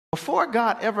Before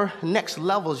God ever next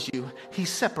levels you, he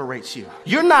separates you.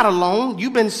 You're not alone.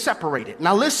 You've been separated.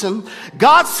 Now listen,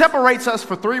 God separates us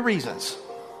for three reasons.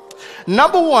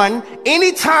 Number one,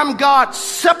 anytime God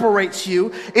separates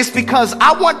you, it's because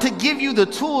I want to give you the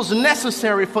tools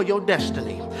necessary for your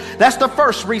destiny. That's the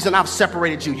first reason I've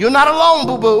separated you. You're not alone,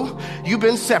 boo-boo. You've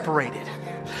been separated.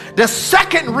 The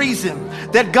second reason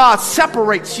that God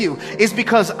separates you is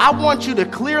because I want you to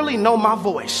clearly know my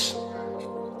voice.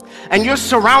 And you're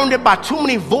surrounded by too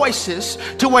many voices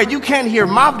to where you can't hear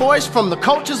my voice from the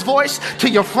coach's voice, to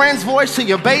your friend's voice, to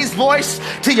your bae's voice,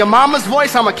 to your mama's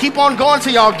voice. I'm going to keep on going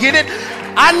till y'all get it.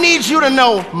 I need you to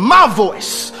know my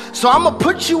voice. So I'm going to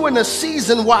put you in a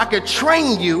season where I could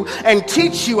train you and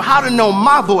teach you how to know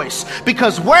my voice.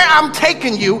 Because where I'm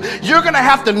taking you, you're going to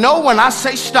have to know when I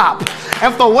say stop.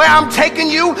 And for where I'm taking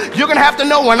you, you're going to have to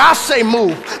know when I say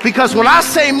move. Because when I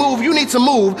say move, you need to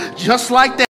move just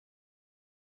like that.